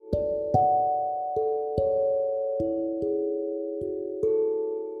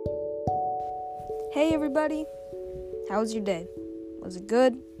Hey everybody, how was your day? Was it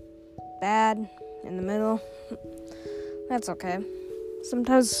good? Bad? In the middle? That's okay.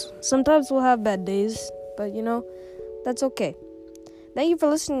 Sometimes we'll have bad days, but that's okay. Thank you for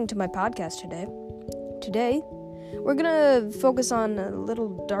listening to my podcast today. Today, we're gonna focus on a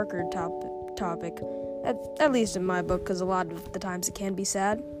little darker topic, at least in my book, because a lot of the times it can be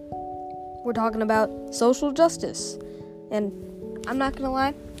sad. We're talking about social justice, and I'm not gonna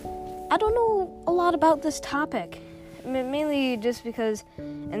lie, I don't know a lot about this topic, mainly just because,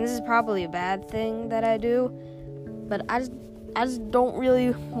 and this is probably a bad thing that I do, but I just don't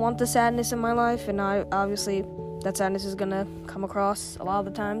really want the sadness in my life, and obviously that sadness is gonna come across a lot of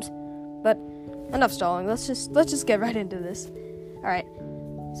the times. But enough stalling. Let's just get right into this. All right.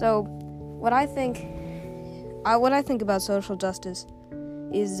 So what I think about social justice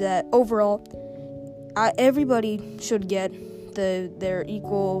is that overall, everybody should get their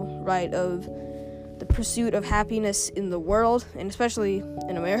equal right of the pursuit of happiness in the world, and especially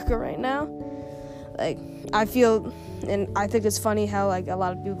in America right now. Like, I feel, and I think it's funny how a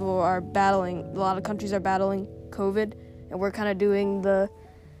lot of countries are battling COVID, and we're kind of doing the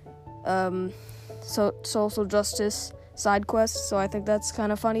social justice side quest. So I think that's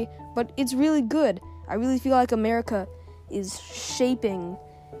kind of funny, but it's really good. I really feel like America is shaping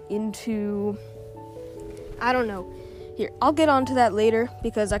into, I don't know. Here, I'll get onto that later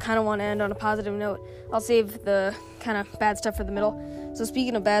because I kind of want to end on a positive note. I'll save the kind of bad stuff for the middle. So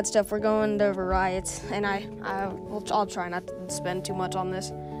speaking of bad stuff, we're going over riots, and I'll try not to spend too much on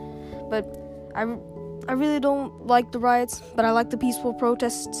this. But I really don't like the riots, but I like the peaceful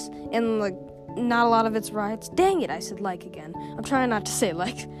protests, and not a lot of it's riots. Dang it, I said again. I'm trying not to say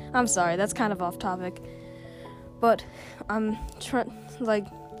I'm sorry, that's kind of off topic. But I'm trying dang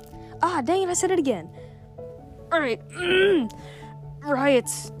it, I said it again. Alright,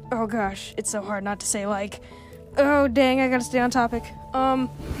 riots. Oh gosh, it's so hard not to say oh dang, I gotta stay on topic. Alright,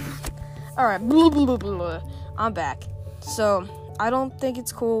 blah, blah, blah, blah. I'm back. So, I don't think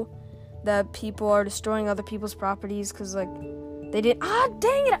it's cool that people are destroying other people's properties, cause they did,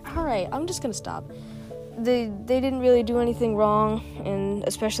 dang it, alright, I'm just gonna stop. They didn't really do anything wrong, and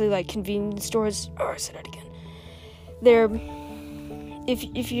especially convenience stores, I said it again.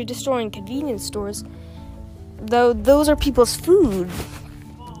 If you're destroying convenience stores, though, those are people's food.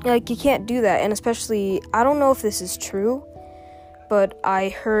 You can't do that. And especially, I don't know if this is true, but I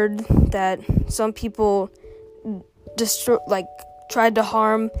heard that some people tried to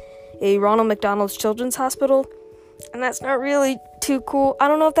harm a Ronald McDonald Children's Hospital, and that's not really too cool. I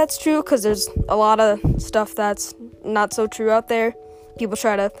don't know if that's true, because there's a lot of stuff that's not so true out there. People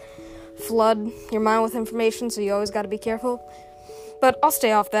try to flood your mind with information, so you always got to be careful. But I'll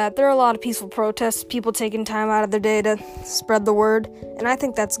stay off that. There are a lot of peaceful protests, people taking time out of their day to spread the word, and I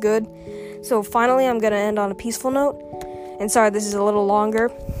think that's good. So finally, I'm going to end on a peaceful note. And sorry, this is a little longer.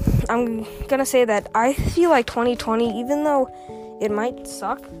 I'm going to say that I feel like 2020, even though it might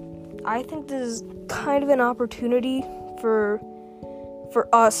suck, I think this is kind of an opportunity for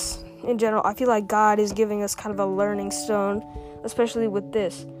us in general. I feel like God is giving us kind of a learning stone, especially with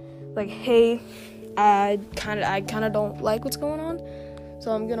this. Hey, I kind of don't like what's going on,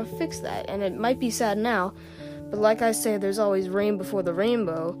 so I'm gonna fix that. And it might be sad now, but like I say, there's always rain before the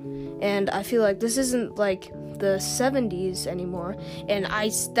rainbow, and I feel like this isn't the 70s anymore, and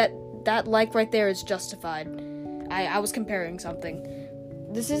that right there is justified. I was comparing something.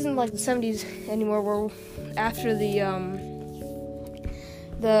 This isn't the 70s anymore, where after the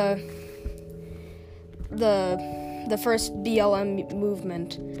first BLM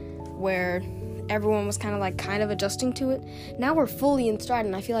movement, where everyone was kind of adjusting to it. Now we're fully in stride,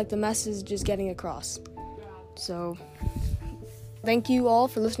 and I feel like the message is just getting across. So, thank you all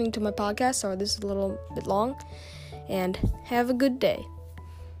for listening to my podcast. Sorry, this is a little bit long, and have a good day.